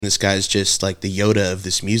This guy's just like the Yoda of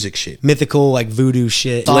this music shit. Mythical, like voodoo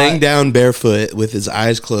shit. Laying down barefoot with his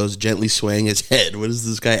eyes closed, gently swaying his head. What is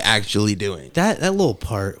this guy actually doing? That little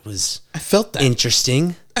part was I felt that.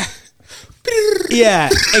 interesting. Yeah,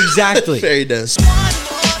 exactly. Very does.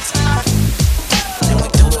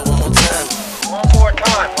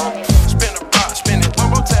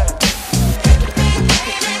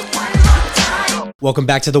 Welcome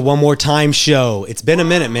back to the One More Time show. It's been a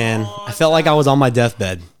minute, man. I felt like I was on my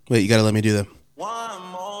deathbed. Wait, you gotta let me do that. One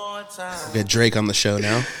more time. We got Drake on the show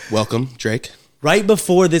now. Welcome, Drake. Right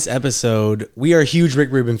before this episode, we are huge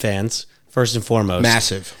Rick Rubin fans, first and foremost.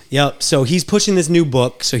 Massive. Yep. So he's pushing this new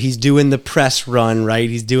book. So he's doing the press run, right?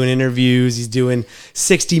 He's doing interviews. He's doing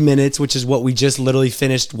 60 Minutes, which is what we just literally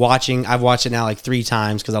finished watching. I've watched it now like 3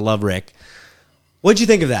 times because I love Rick. What'd you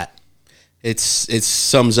think of that? It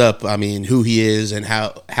sums up, I mean, who he is and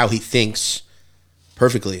how he thinks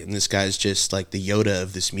perfectly. And this guy's just like the Yoda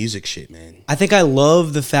of this music shit, man. I think I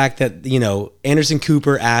love the fact that, Anderson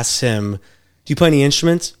Cooper asks him, do you play any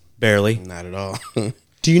instruments? Barely. Not at all.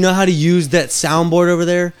 Do you know how to use that soundboard over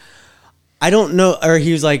there? I don't know. Or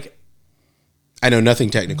he was like, I know nothing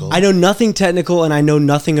technical. I know nothing technical and I know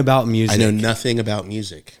nothing about music. I know nothing about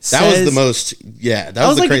music. That was the most, that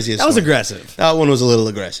was the craziest That was one. aggressive. That one was a little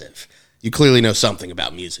aggressive. You clearly know something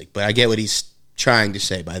about music, but I get what he's trying to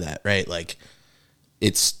say by that, right? Like,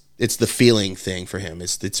 it's the feeling thing for him.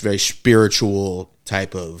 It's very spiritual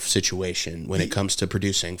type of situation when it comes to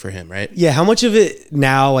producing for him, right? Yeah, how much of it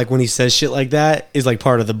now, like when he says shit like that, is like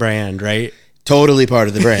part of the brand, right? Totally part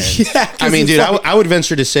of the brand. Yeah, I mean, dude, I would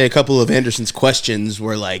venture to say a couple of Anderson's questions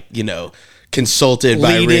were like, consulted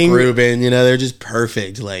by Rick Rubin. They're just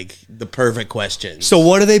perfect, like the perfect questions. So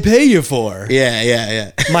what do they pay you for?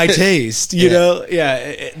 Yeah. My taste, you know?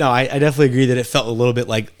 Yeah. No, I definitely agree that it felt a little bit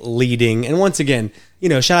like leading. And once again,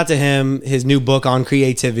 shout out to him, his new book on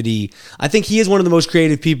creativity. I think he is one of the most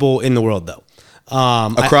creative people in the world, though.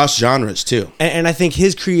 Across genres, too. And I think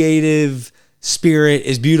his creative spirit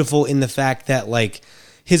is beautiful in the fact that, like,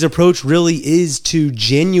 his approach really is to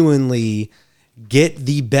genuinely get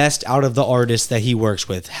the best out of the artists that he works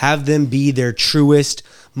with. Have them be their truest,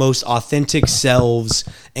 most authentic selves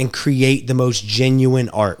and create the most genuine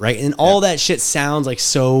art, right? And all that shit sounds like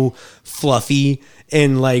so fluffy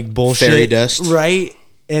and like bullshit. Fairy dust. Right?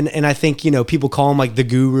 And I think, people call him like the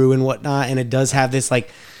guru and whatnot, and it does have this like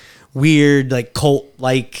weird, like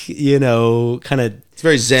cult-like, kind of It's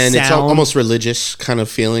very zen. sound. It's almost religious kind of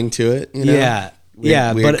feeling to it. Yeah.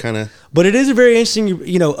 Weird kind of. But it is a very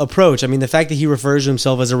interesting, approach. I mean, the fact that he refers to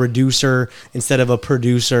himself as a reducer instead of a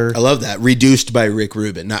producer. I love that. Reduced by Rick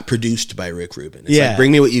Rubin, not produced by Rick Rubin. It's like,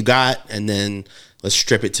 bring me what you got, and then let's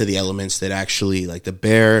strip it to the elements that actually, like, the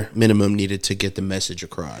bare minimum needed to get the message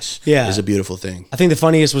across. Yeah. Is a beautiful thing. I think the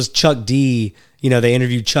funniest was Chuck D. They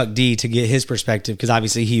interviewed Chuck D to get his perspective because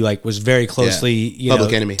obviously he was very closely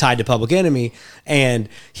Public Enemy. tied to Public Enemy, and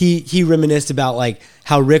he reminisced about like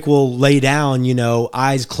how Rick will lay down,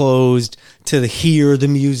 eyes closed to hear the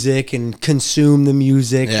music and consume the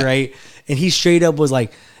music, right? And he straight up was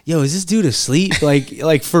like, "Yo, is this dude asleep?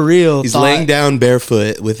 like for real?" He's laying down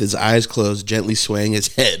barefoot with his eyes closed, gently swaying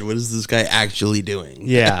his head. What is this guy actually doing?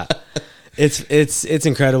 Yeah. It's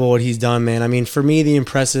incredible what he's done, man. I mean, for me,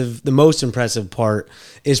 the most impressive part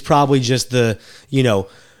is probably just the,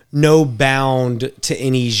 no bound to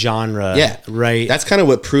any genre. Yeah. Right. That's kind of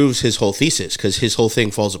what proves his whole thesis, because his whole thing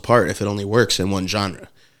falls apart if it only works in one genre.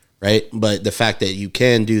 Right. But the fact that you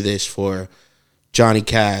can do this for Johnny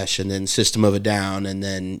Cash and then System of a Down and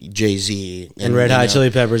then Jay-Z and Red Hot Chili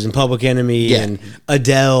Peppers and Public Enemy and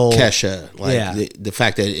Adele, Kesha, the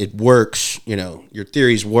fact that it works, your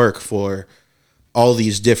theories work for all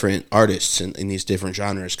these different artists in these different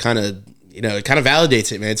genres, kind of, it kind of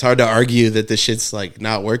validates it, man. It's hard to argue that this shit's like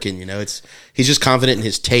not working. He's just confident in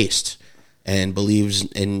his taste and believes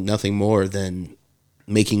in nothing more than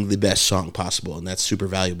making the best song possible, and that's super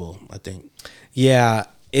valuable, I think. Yeah,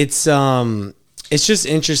 it's just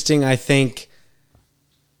interesting, I think,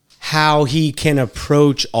 how he can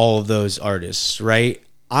approach all of those artists, right?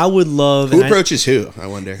 I would love... Who approaches who, I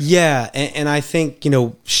wonder? Yeah, and I think,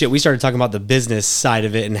 we started talking about the business side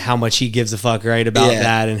of it and how much he gives a fuck, right, about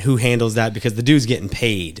that and who handles that, because the dude's getting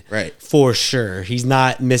paid. Right. For sure. He's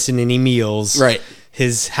not missing any meals. Right.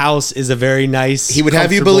 His house is a very nice, he would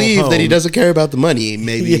have you believe home. That he doesn't care about the money,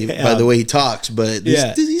 maybe by the way he talks, but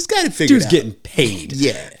he's got it figured out. Dude's getting paid.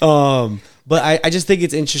 Yeah. But I just think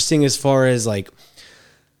it's interesting as far as like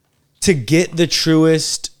to get the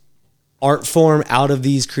truest art form out of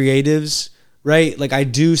these creatives, right? Like I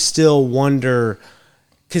do still wonder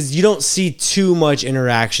because you don't see too much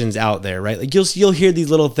interactions out there, right? Like you'll hear these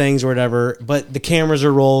little things or whatever, but the cameras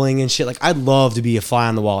are rolling and shit. Like I'd love to be a fly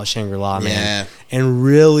on the wall at Shangri-La, man, and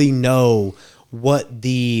really know what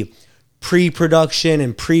the pre-production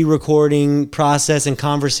and pre-recording process and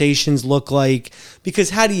conversations look like, because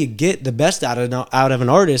how do you get the best out of an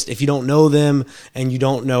artist if you don't know them and you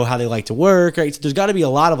don't know how they like to work, right? So there's got to be a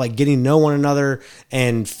lot of like getting to know one another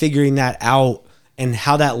and figuring that out and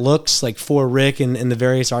how that looks like for Rick and the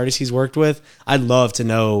various artists he's worked with. I'd love to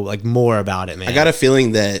know like more about it, man. I got a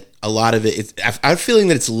feeling that a lot of it, I have a feeling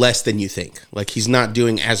that it's less than you think. Like he's not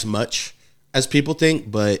doing as much as people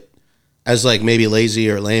think, but as like maybe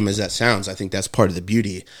lazy or lame as that sounds, I think that's part of the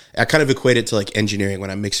beauty. I kind of equate it to like engineering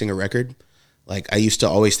when I'm mixing a record. Like I used to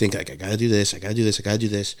always think like, I gotta do this, I gotta do this, I gotta do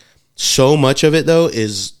this. So much of it though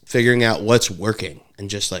is figuring out what's working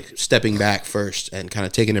and just like stepping back first and kind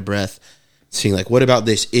of taking a breath, seeing like, what about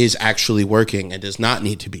this is actually working and does not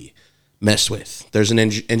need to be messed with. There's an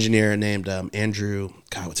engineer named Andrew,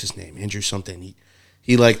 God, what's his name? Andrew something.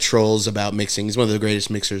 He like trolls about mixing. He's one of the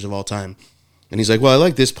greatest mixers of all time. And he's like, well, I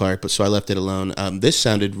like this part, but so I left it alone. This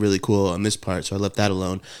sounded really cool on this part, so I left that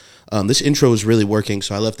alone. This intro was really working,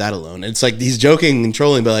 so I left that alone. And it's like he's joking and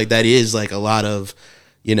trolling, but like that is like a lot of,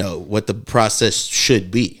 you know, what the process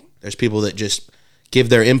should be. There's people that just give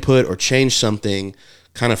their input or change something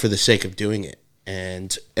kind of for the sake of doing it.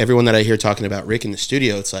 And everyone that I hear talking about Rick in the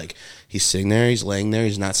studio, it's like he's sitting there, he's laying there,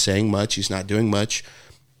 he's not saying much, he's not doing much.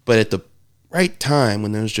 But at the right time,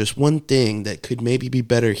 when there's just one thing that could maybe be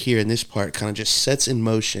better here in this part, kind of just sets in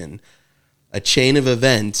motion a chain of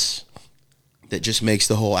events that just makes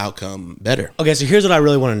the whole outcome better. Okay, so here's what I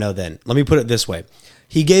really want to know then. Let me put it this way.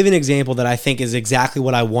 He gave an example that I think is exactly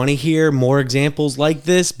what I want to hear, more examples like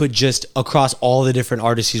this, but just across all the different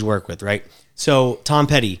artists he's worked with, right? So Tom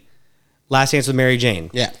Petty, Last Dance with Mary Jane.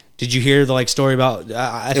 Yeah. Did you hear the like story about?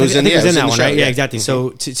 I think it was in that one, right? Yeah, exactly.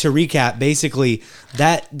 Mm-hmm. So to recap, basically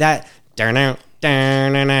that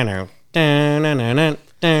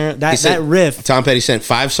riff. Tom Petty sent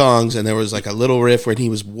 5 songs, and there was like a little riff when he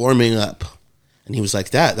was warming up, and he was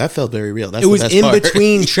like, "That felt very real." That's it was in part.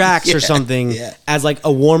 between tracks or something as like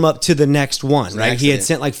a warm up to the next one, right? He had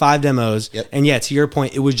sent like 5 demos, and yeah, to your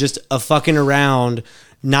point, it was just a fucking around,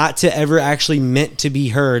 not to ever actually meant to be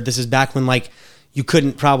heard. This is back when like you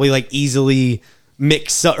couldn't probably like easily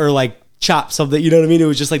mix or like chop something, you know what I mean? It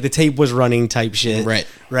was just like the tape was running type shit,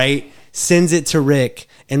 right? Sends it to Rick,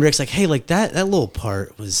 and Rick's like, "Hey, like that little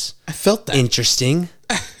part was I felt that interesting."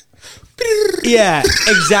 Yeah,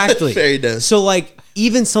 exactly. Very nice. So like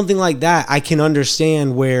even something like that, I can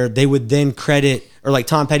understand where they would then credit, or like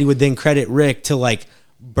Tom Petty would then credit Rick to like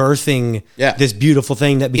birthing this beautiful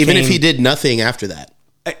thing that became, even if he did nothing after that.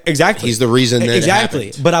 Exactly. He's the reason that it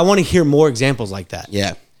happened. But I want to hear more examples like that.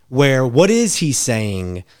 Yeah. Where what is he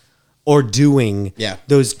saying or doing? Yeah.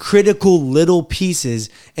 Those critical little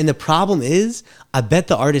pieces. And the problem is, I bet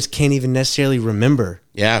the artist can't even necessarily remember.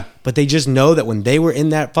 Yeah. But they just know that when they were in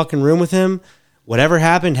that fucking room with him, whatever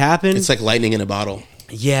happened. It's like lightning in a bottle.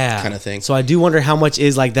 Yeah. Kind of thing. So I do wonder how much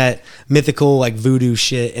is like that mythical like voodoo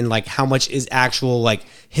shit, and like how much is actual like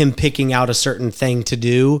him picking out a certain thing to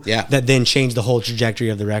do that then changed the whole trajectory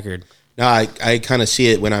of the record. No, I kind of see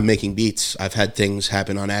it when I'm making beats. I've had things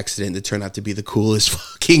happen on accident that turn out to be the coolest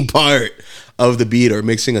fucking part of the beat or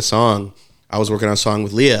mixing a song. I was working on a song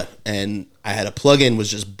with Leah, and I had a plugin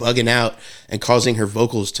was just bugging out and causing her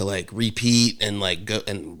vocals to like repeat and like go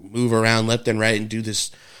and move around left and right and do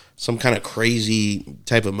this some kind of crazy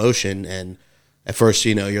type of motion. And at first,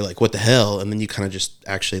 you know, you're like, what the hell? And then you kind of just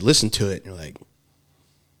actually listen to it, and you're like,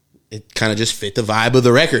 it kind of just fit the vibe of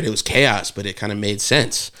the record. It was chaos, but it kind of made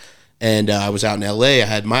sense. And I was out in LA. I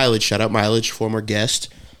had Mileage, shout out Mileage, former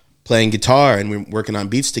guest, playing guitar, and we were working on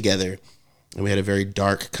beats together. And we had a very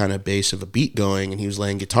dark kind of bass of a beat going, and he was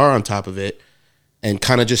laying guitar on top of it and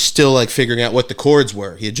kind of just still like figuring out what the chords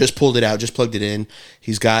were. He had just pulled it out, just plugged it in.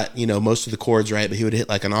 He's got, you know, most of the chords right, but he would hit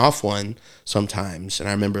like an off one sometimes. And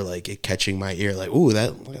I remember like it catching my ear, like, ooh,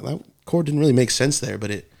 that chord didn't really make sense there,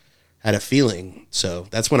 but it had a feeling. So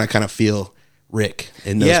that's when I kind of feel Rick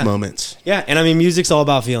in those moments. Yeah, and I mean, music's all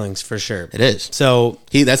about feelings for sure. It is. So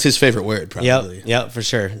that's his favorite word, probably. Yep, for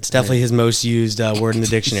sure. It's definitely his most used word in the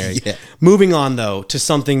dictionary. Moving on though to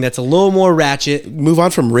something that's a little more ratchet. Move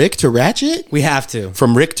on from Rick to Ratchet? We have to.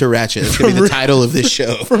 From Rick to Ratchet. That's gonna be the title of this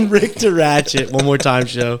show. From Rick to Ratchet. One more time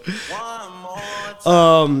show.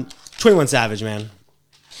 21 Savage, man.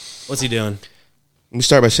 What's he doing? Let me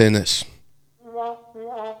start by saying this.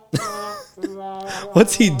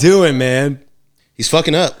 What's he doing, man? He's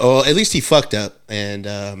fucking up. Oh, at least he fucked up. And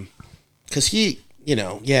because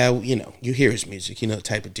you hear his music, you know the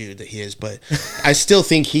type of dude that he is, but I still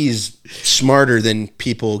think he's smarter than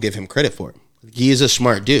people give him credit for. He is a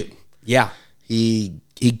smart dude. Yeah. He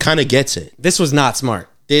kind of gets it. This was not smart.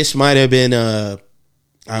 This might have been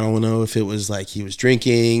I don't know if it was like he was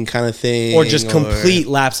drinking kind of thing. Or just complete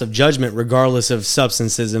lapse of judgment, regardless of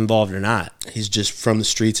substances involved or not. He's just from the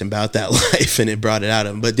streets and about that life, and it brought it out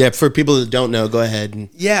of him. But yeah, for people that don't know, go ahead.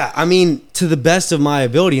 Yeah, I mean, to the best of my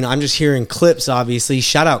ability, and I'm just hearing clips, obviously.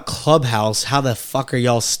 Shout out Clubhouse. How the fuck are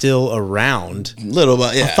y'all still around? Little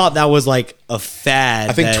bit, yeah. I thought that was like a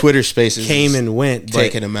fad. I think Twitter Spaces came and went.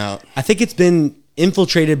 Taking him out. I think it's been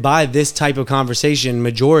infiltrated by this type of conversation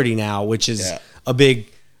majority now, which is a big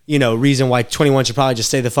reason why 21 should probably just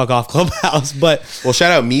stay the fuck off Clubhouse. But well,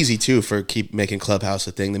 shout out Measy too for keep making Clubhouse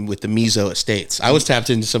a thing with the Mizo estates. I was tapped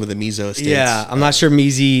into some of the Mizo estates. Yeah, I'm not sure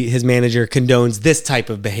Measy, his manager, condones this type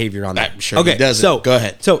of behavior on that. I'm sure he doesn't. So go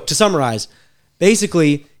ahead. So to summarize,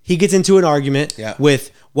 basically he gets into an argument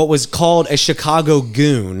with what was called a Chicago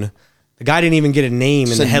goon. The guy didn't even get a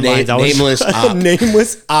name in the headlines. Nameless op.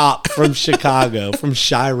 Nameless op from Chicago, from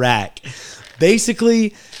Chirac.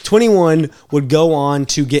 Basically, 21 would go on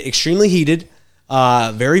to get extremely heated,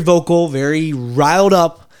 very vocal, very riled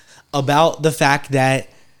up about the fact that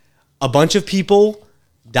a bunch of people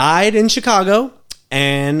died in Chicago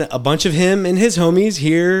and a bunch of him and his homies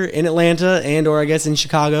here in Atlanta or I guess in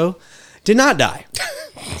Chicago did not die.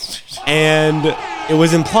 And it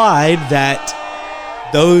was implied that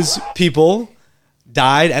those people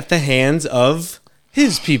died at the hands of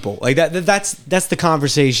his people. Like that's the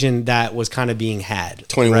conversation that was kind of being had.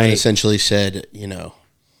 21 right? essentially said,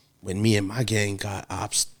 when me and my gang got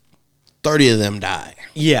ops, 30 of them die.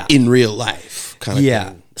 Yeah. In real life. Kind of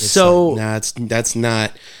thing. So like, that's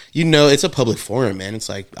not, it's a public forum, man. It's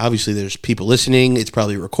like, obviously there's people listening. It's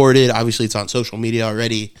probably recorded. Obviously it's on social media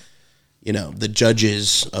already. The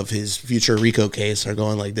judges of his future RICO case are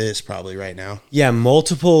going like this probably right now. Yeah.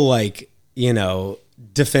 Multiple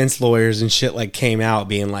defense lawyers and shit came out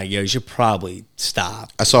being like, yo, you should probably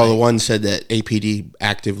stop. I saw the one said that APD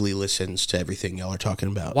actively listens to everything y'all are talking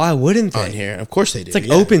about. Why wouldn't they? On here. Of course they do. It's like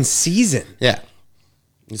open season. Yeah.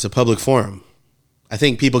 It's a public forum. I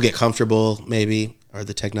think people get comfortable maybe, or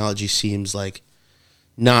the technology seems like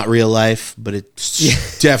not real life, but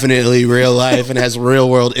it's definitely real life and has real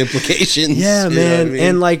world implications. Yeah, man. I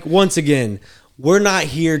mean? And once again, we're not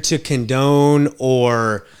here to condone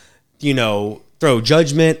or, throw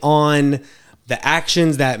judgment on the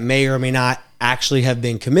actions that may or may not actually have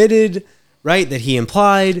been committed, right? That he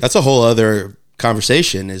implied. That's a whole other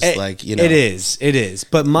conversation. It is.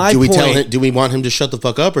 But my point, do we want him to shut the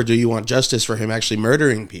fuck up, or do you want justice for him actually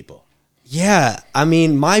murdering people? Yeah. I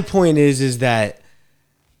mean, my point is that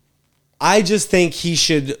I just think he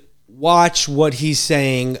should watch what he's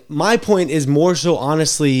saying. My point is more so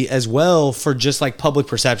honestly as well for just public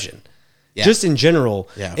perception. Yeah. Just in general,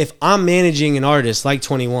 if I'm managing an artist like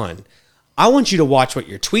 21, I want you to watch what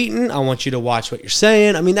you're tweeting. I want you to watch what you're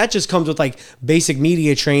saying. I mean, that just comes with basic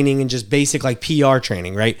media training and just basic PR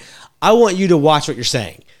training, right? I want you to watch what you're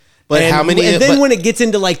saying. But when it gets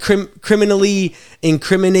into criminally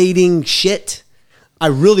incriminating shit, I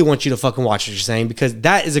really want you to fucking watch what you're saying, because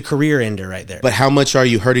that is a career ender right there. But how much are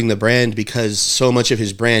you hurting the brand? Because so much of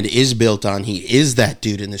his brand is built on he is that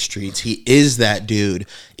dude in the streets. He is that dude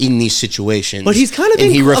in these situations. But he's kind of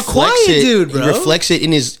a quiet dude, bro. He reflects it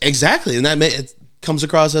in his... Exactly. And it comes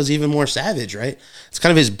across as even more savage, right? It's kind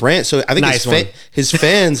of his brand. So I think his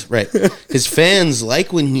fans... Right. His fans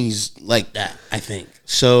like when he's like that, I think.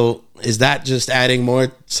 So... Is that just adding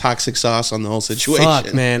more toxic sauce on the whole situation?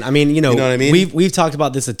 Fuck, man. I mean, you know what I mean? We've talked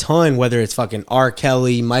about this a ton, whether it's fucking R.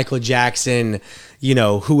 Kelly, Michael Jackson,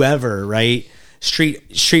 whoever, right? Street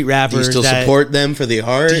rappers. Do you still support them for the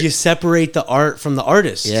art? Do you separate the art from the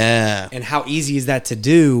artist? Yeah. And how easy is that to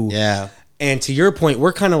do? Yeah. And to your point,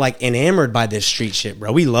 we're kind of enamored by this street shit,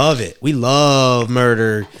 bro. We love it. We love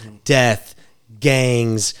murder, death,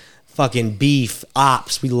 gangs, fucking beef,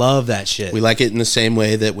 ops. We love that shit. We like it in the same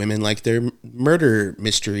way that women like their murder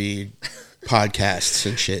mystery podcasts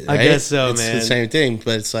and shit, right? I guess so, it's man. It's the same thing,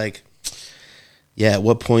 but it's like, yeah, at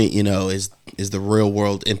what point, is the real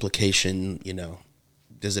world implication,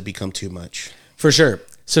 does it become too much? For sure.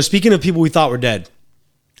 So speaking of people we thought were dead.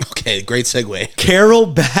 Okay, great segue.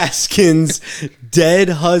 Carol Baskin's dead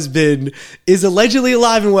husband is allegedly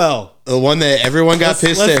alive and well. The one that everyone got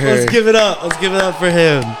pissed at her. Let's give it up. Let's give it up for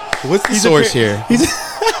him. What's the source here?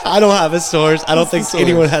 I don't have a source. I don't think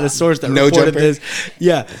anyone had a source that reported this.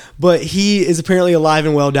 Yeah, but he is apparently alive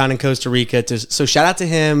and well down in Costa Rica. So shout out to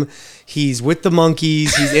him. He's with the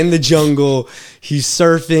monkeys. He's in the jungle. He's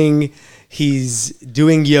surfing. He's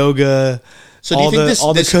doing yoga. So do you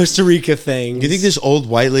think the Costa Rica thing. Do you think this old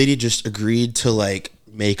white lady just agreed to like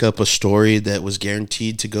make up a story that was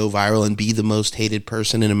guaranteed to go viral and be the most hated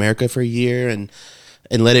person in America for a year and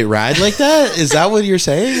let it ride like that? Is that what you're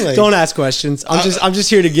saying? Like, don't ask questions. I'm just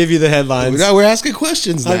here to give you the headlines. No, we're asking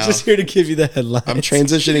questions now. I'm just here to give you the headlines. I'm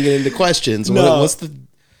transitioning it into questions. No.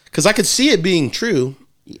 Because I could see it being true.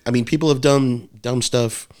 I mean, people have done dumb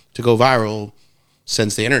stuff to go viral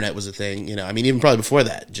since the internet was a thing. You know, I mean, even probably before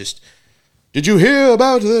that. Just, did you hear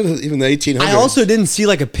about even the 1800s? I also didn't see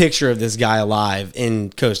like a picture of this guy alive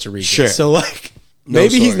in Costa Rica. Sure. So like,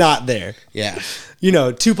 maybe he's not there. Yeah. You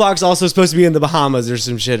know, Tupac's also supposed to be in the Bahamas or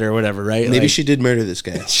some shit or whatever, right? Maybe like, she did murder this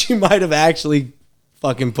guy. She might have actually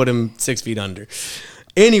fucking put him 6 feet under.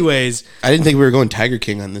 Anyways, I didn't think we were going Tiger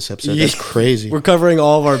King on this episode. That's crazy. We're covering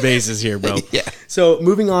all of our bases here, bro. Yeah. So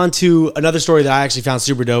moving on to another story that I actually found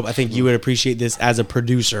super dope. I think you would appreciate this as a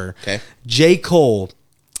producer. Okay. J. Cole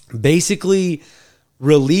basically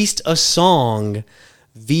released a song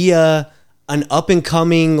via an up and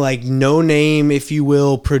coming, like no name, if you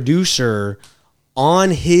will, producer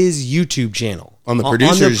on his YouTube channel. On the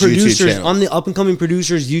producer's YouTube channel. On the up and coming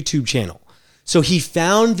producer's YouTube channel. So he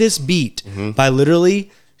found this beat by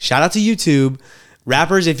literally, shout out to YouTube,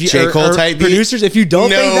 rappers, if you J. Cole type beat? producers, if you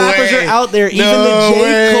don't No think rappers way. are out there, even No the J.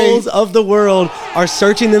 way. Coles of the world are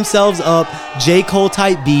searching themselves up J. Cole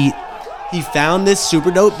type beat. He found this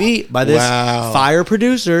super dope beat by this Wow. fire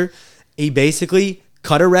producer. He basically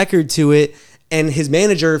cut a record to it, and his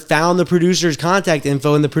manager found the producer's contact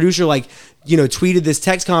info, and the producer like, you know, tweeted this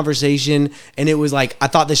text conversation, and it was like, I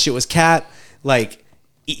thought this shit was cat. Like,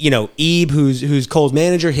 you know, Ebe, who's Cole's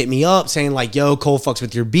manager, hit me up saying like, yo, Cole fucks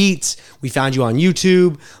with your beats. We found you on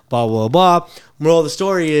YouTube, blah, blah, blah. Moral of the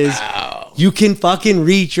story is you can fucking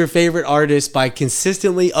reach your favorite artist by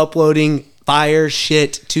consistently uploading fire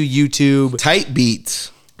shit to YouTube. Type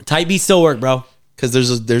beats. Type beats still work, bro. Because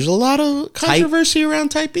there's a lot of controversy around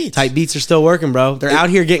type beats. Type beats are still working, bro. They're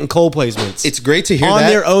out here getting Cole placements. It's great to hear on that.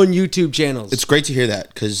 their own YouTube channels. It's great to hear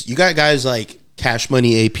that because you got guys like Cash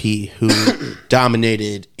Money AP who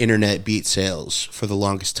dominated internet beat sales for the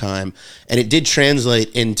longest time, and it did translate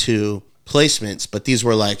into placements, but these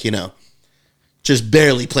were like, you know, just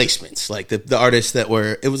barely placements. Like the artists that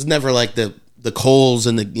were, it was never like the Coles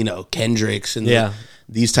and the, you know, Kendricks and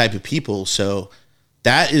these type of people. So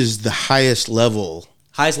that is the highest level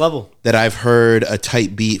that I've heard a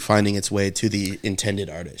type beat finding its way to the intended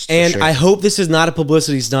artist. And sure. I hope this is not a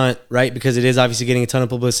publicity stunt, right? Because it is obviously getting a ton of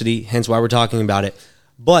publicity, hence why we're talking about it.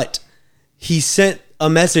 But he sent a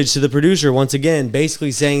message to the producer once again,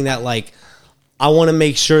 basically saying that like, I want to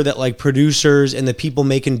make sure that like producers and the people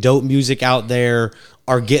making dope music out there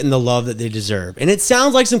are getting the love that they deserve. And it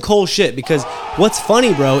sounds like some Cole shit, because what's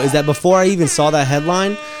funny, bro, is that before I even saw that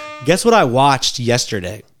headline, guess what I watched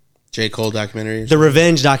yesterday? J. Cole documentary? The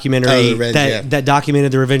Revenge documentary Revenge, that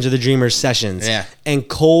documented the Revenge of the Dreamers sessions. Yeah. And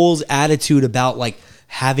Cole's attitude about like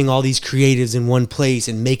having all these creatives in one place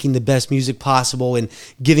and making the best music possible and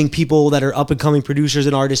giving people that are up and coming producers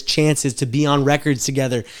and artists chances to be on records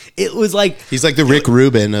together. It was like, he's like the Rick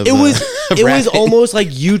Rubin of it was of it was rapping. almost like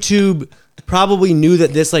YouTube probably knew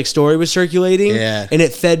that this like story was circulating, Yeah. and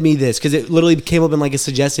it fed me this because it literally came up in like a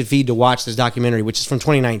suggested feed to watch this documentary, which is from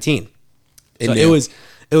 2019. So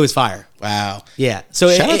it was fire. Wow. Yeah. So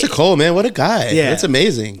shout out to Cole, man. What a guy. Yeah. That's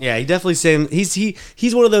amazing. Yeah, he definitely seems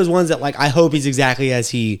he's one of those ones that like I hope he's exactly as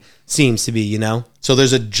he seems to be, you know? So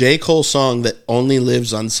there's a J. Cole song that only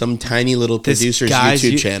lives on some tiny little producer's guy's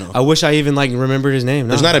YouTube channel. I wish I even like remembered his name.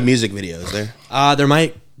 No. There's not a music video, is there? There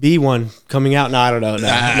might be one coming out. No, I don't know. No,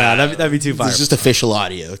 that'd be too far. It's just official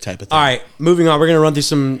audio type of thing. All right, moving on. We're going to run through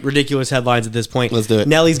some ridiculous headlines at this point. Let's do it.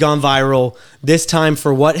 Nelly's gone viral. This time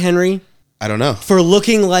for what, Henry? I don't know. For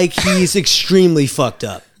looking like he's extremely fucked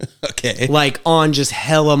up. Okay. Like on just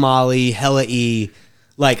hella Molly, hella E,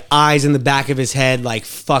 like eyes in the back of his head, like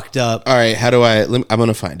fucked up. All right. How do I'm going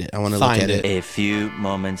to find it. I want to look Find at it. A few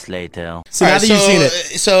moments later. So now that you've seen it,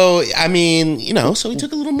 So, I mean, you know, so he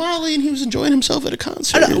took a little Molly and he was enjoying himself at a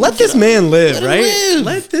concert. let this man live, Let him right? live.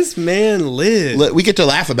 Let this man live. We get to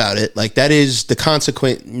laugh about it. Like, that is the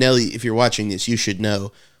consequence. Nelly, if you're watching this, you should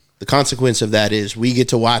know. The consequence of that is we get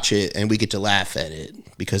to watch it and we get to laugh at it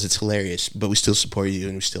because it's hilarious, but we still support you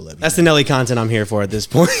and we still love you. That's the Nelly content I'm here for at this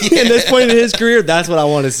point. At this point in his career, that's what I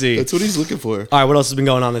want to see. That's what he's looking for. All right, what else has been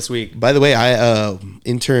going on this week? By the way, I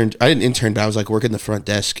interned. I didn't intern, but I was like working the front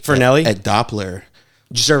desk For Nelly? at Doppler.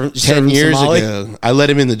 Did you serve 10 him years Somali? ago. I let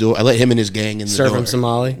him in the door. I let him and his gang in the Serve door. him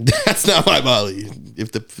Somali? That's not my Molly.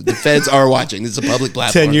 If the feds are watching, this is a public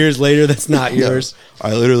platform. 10 years later, that's not No. yours.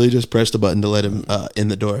 I literally just pressed a button to let him in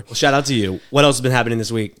the door. Well, shout out to you. What else has been happening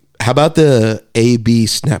this week? How about the AB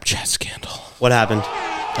Snapchat scandal? What happened?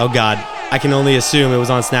 Oh God, I can only assume it was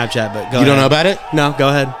on Snapchat. But You don't know about it? No, go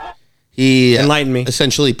ahead. He Enlighten me.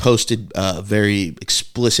 Essentially posted very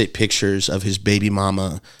explicit pictures of his baby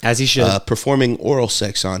mama, As he should. performing oral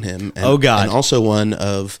sex on him. And, Oh, God. And also one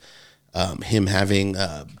of him having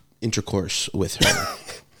intercourse with her.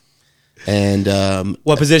 And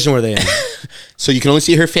What position were they in? so you can only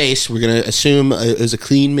see her face. We're gonna assume it was a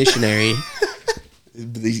clean missionary.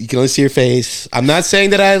 You can only see her face. I'm not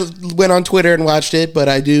saying that I went on Twitter and watched it, but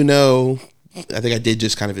I do know. I think I did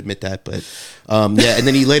just kind of admit that, but yeah. And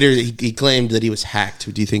then he claimed that he was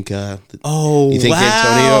hacked. Do you think? Oh, you think wow.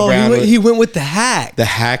 Antonio Brown? He went with the hack. The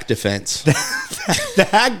hack defense, The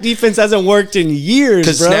hack defense hasn't worked in years,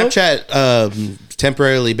 because bro. Snapchat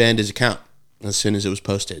temporarily banned his account as soon as it was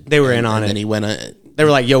posted. They were in on and it. Then he went. They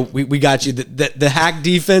were like, "Yo, we got you. The hack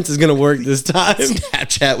defense is gonna work this time."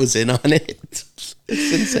 Snapchat was in on it.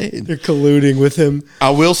 It's insane. They're colluding with him.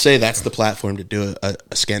 I will say that's the platform to do a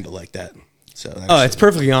scandal like that. So Oh, it's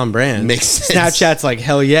perfectly on brand. Makes sense. Snapchat's like,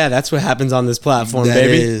 hell yeah, that's what happens on this platform, That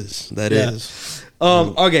baby. That is.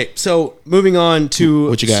 Okay, so moving on to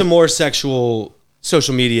What you got? some more sexual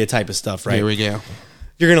social media type of stuff, right? Here we go.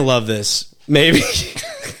 You're gonna love this, maybe.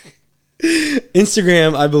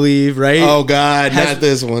 Instagram, I believe, right? Oh God, not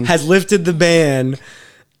this one. Has lifted the ban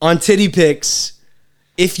on titty pics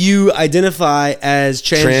if you identify as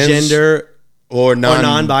transgender. or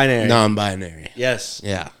non-binary. Non-binary. Yes.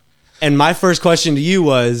 Yeah. And my first question to you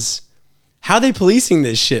was, how they policing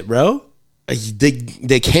this shit, bro?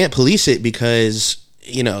 They can't police it because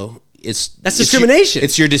that's discrimination.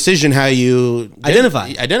 It's your decision how you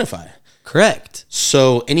Identify. Correct.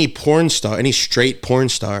 So any straight porn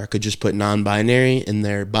star could just put non-binary in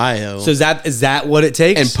their bio. So is that what it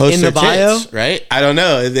takes? and post in their the bio? tits, right? I don't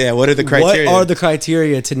know. Yeah. What are the criteria? What are the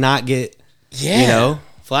criteria to not get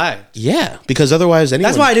flagged? Yeah, because otherwise anyone.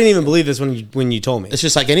 That's why I didn't even believe this when you told me. It's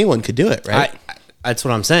just like anyone could do it, right? That's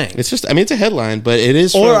what I'm saying. It's just. I mean, it's a headline, but it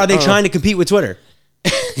is. Or are they trying to compete with Twitter?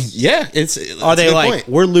 Yeah, Are they a good like, point.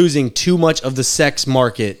 we're losing too much of the sex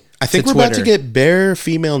market? I think we're about to get bare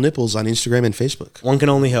female nipples on Instagram and Facebook. One can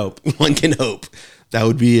only hope. One can hope. That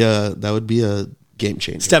would be a game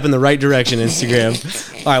changer. Step in the right direction, Instagram.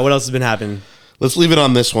 All right, what else has been happening? Let's leave it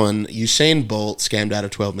on this one. Usain Bolt scammed out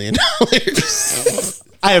of $12 million.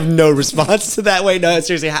 I have no response to that. Wait, no,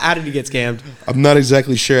 seriously, how did he get scammed? I'm not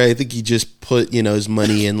exactly sure. I think he just put his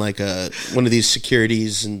money in like one of these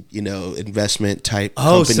securities and investment type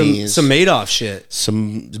companies. some Madoff shit.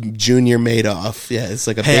 Some junior Madoff. Yeah, it's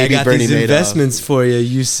like a Hey, I baby got Bernie these Madoff. investments for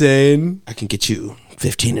you, Usain. I can get you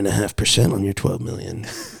 15.5% on your $12 million.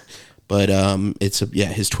 But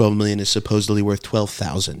his $12 million is supposedly worth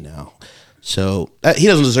 $12,000 now. So he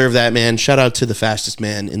doesn't deserve that, man. Shout out to the fastest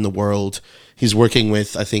man in the world. He's working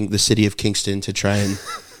with, I think, the city of Kingston to try and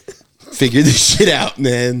figure this shit out,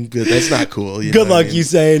 man. Good. That's not cool. Good luck,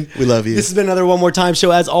 Usain. We love you. This has been another One More Time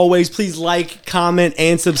show. As always, please like, comment,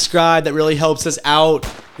 and subscribe. That really helps us out.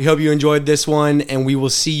 We hope you enjoyed this one, and we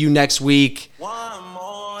will see you next week.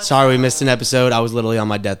 Sorry we missed an episode. I was literally on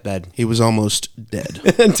my deathbed. He was almost dead.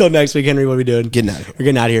 Until next week, Henry, what are we doing? Getting out of here. We're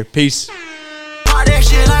getting out of here. Peace. Pop that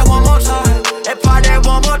shit like one more time. And pop that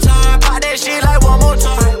one more time. Pop that shit like